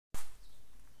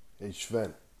Hey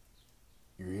Sven,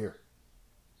 you're here.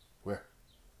 Where?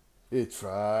 It's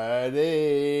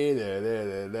Friday. Da, da,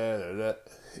 da, da, da, da.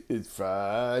 It's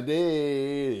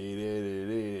Friday. Da, da,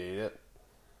 da, da,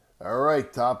 da. All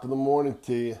right, top of the morning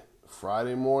to you.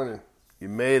 Friday morning. You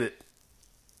made it.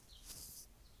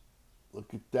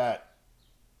 Look at that.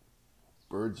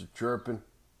 Birds are chirping.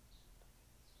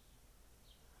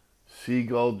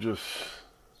 Seagull just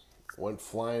went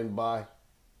flying by.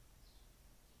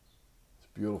 It's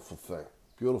a beautiful thing.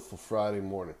 Beautiful Friday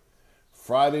morning.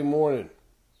 Friday morning,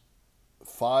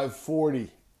 5:40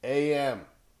 a.m.,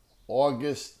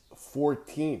 August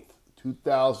 14th,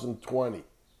 2020.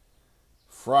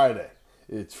 Friday.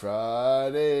 It's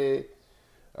Friday.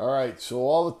 All right, so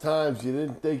all the times you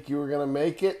didn't think you were going to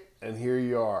make it, and here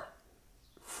you are.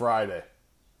 Friday.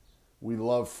 We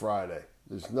love Friday.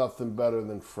 There's nothing better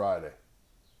than Friday,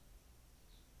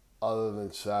 other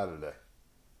than Saturday.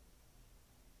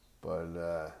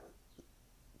 But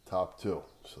top two,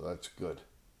 so that's good.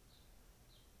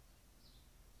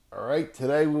 All right,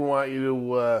 today we want you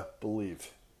to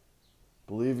believe.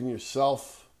 Believe in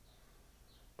yourself.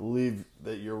 Believe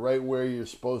that you're right where you're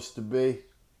supposed to be.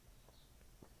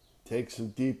 Take some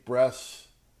deep breaths.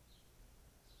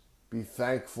 Be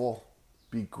thankful.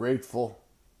 Be grateful.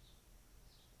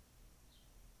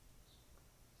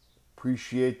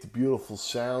 Appreciate the beautiful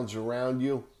sounds around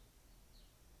you.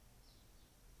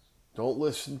 Don't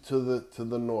listen to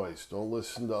the noise. Don't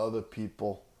listen to other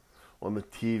people on the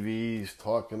TVs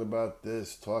talking about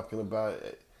this, talking about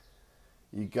it.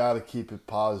 You got to keep it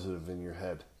positive in your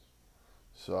head.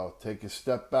 So take a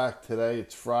step back today.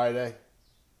 It's Friday.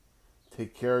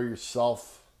 Take care of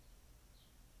yourself.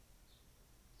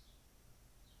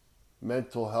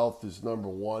 Mental health is number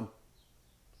one.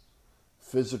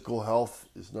 Physical health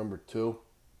is number two.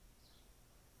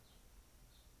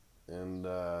 And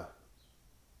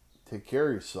take care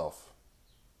of yourself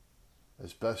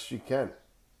as best you can.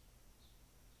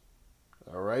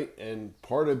 All right? And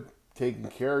part of taking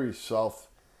care of yourself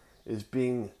is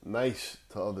being nice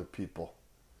to other people,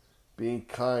 being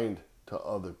kind to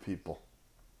other people.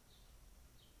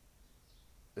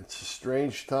 It's a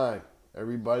strange time.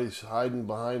 Everybody's hiding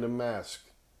behind a mask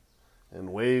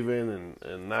and waving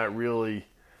and not really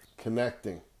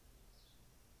connecting.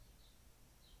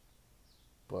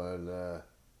 But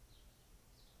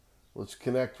let's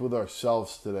connect with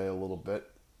ourselves today a little bit.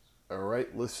 All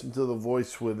right? Listen to the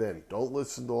voice within. Don't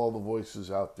listen to all the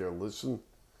voices out there. Listen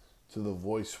to the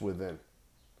voice within.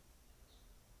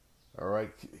 All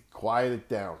right? Quiet it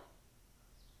down.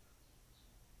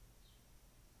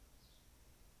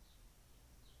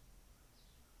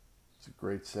 It's a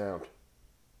great sound.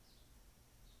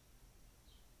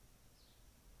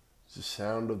 It's the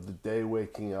sound of the day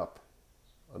waking up.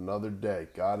 Another day.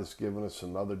 God has given us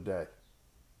another day.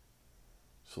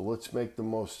 So let's make the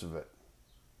most of it.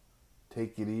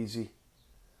 Take it easy.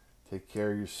 Take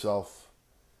care of yourself.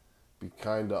 Be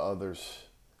kind to others.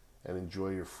 And enjoy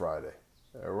your Friday.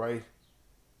 All right?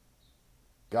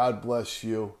 God bless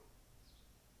you.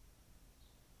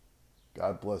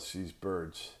 God bless these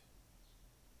birds.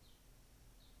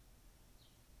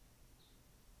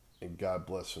 And God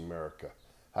bless America.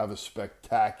 Have a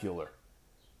spectacular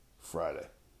Friday.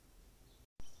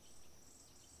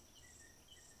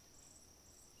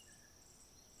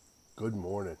 Good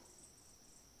morning.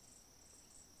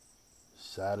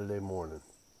 Saturday morning.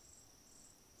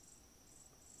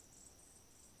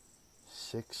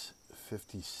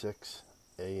 6:56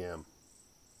 a.m.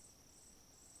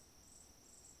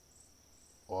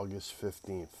 August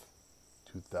 15th,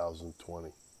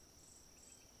 2020.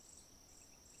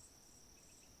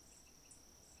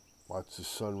 Watch the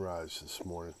sunrise this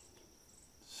morning,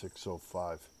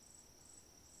 6:05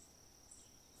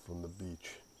 from the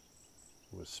beach.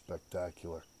 It was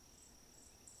spectacular.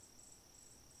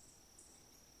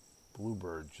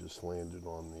 Bluebird just landed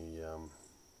on the, oh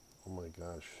my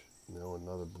gosh, no,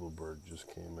 another bluebird just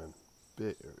came in.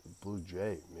 Blue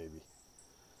jay, maybe.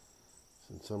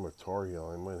 Since I'm a Tar Heel,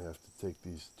 I might have to take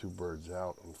these two birds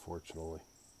out, unfortunately.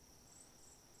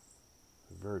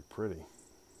 They're very pretty.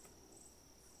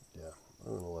 Yeah,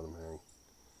 I'm going to let them hang.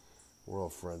 We're all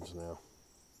friends now.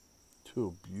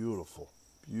 Two beautiful,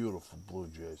 beautiful blue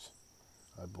jays.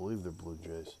 I believe they're blue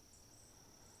jays.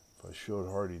 If I showed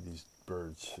Hardy these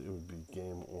birds, it would be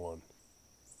game on.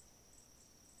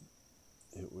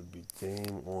 It would be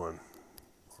game on.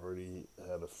 Hardy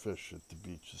had a fish at the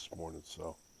beach this morning,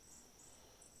 so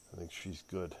I think she's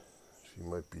good. She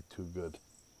might be too good.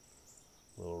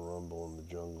 Little rumble in the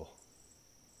jungle.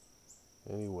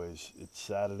 Anyways, it's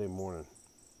Saturday morning.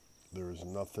 There is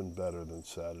nothing better than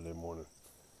Saturday morning.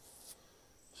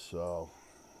 So,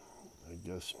 I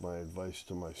guess my advice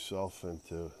to myself and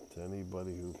to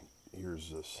anybody who hears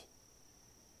this,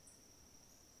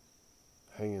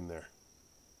 hang in there.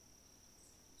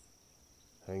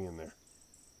 Hang in there.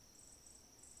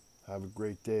 Have a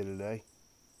great day today.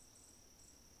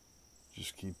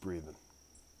 Just keep breathing.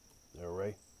 All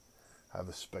right? Have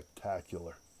a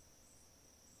spectacular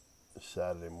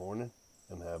Saturday morning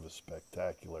and have a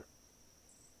spectacular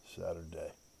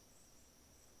Saturday.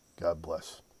 God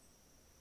bless.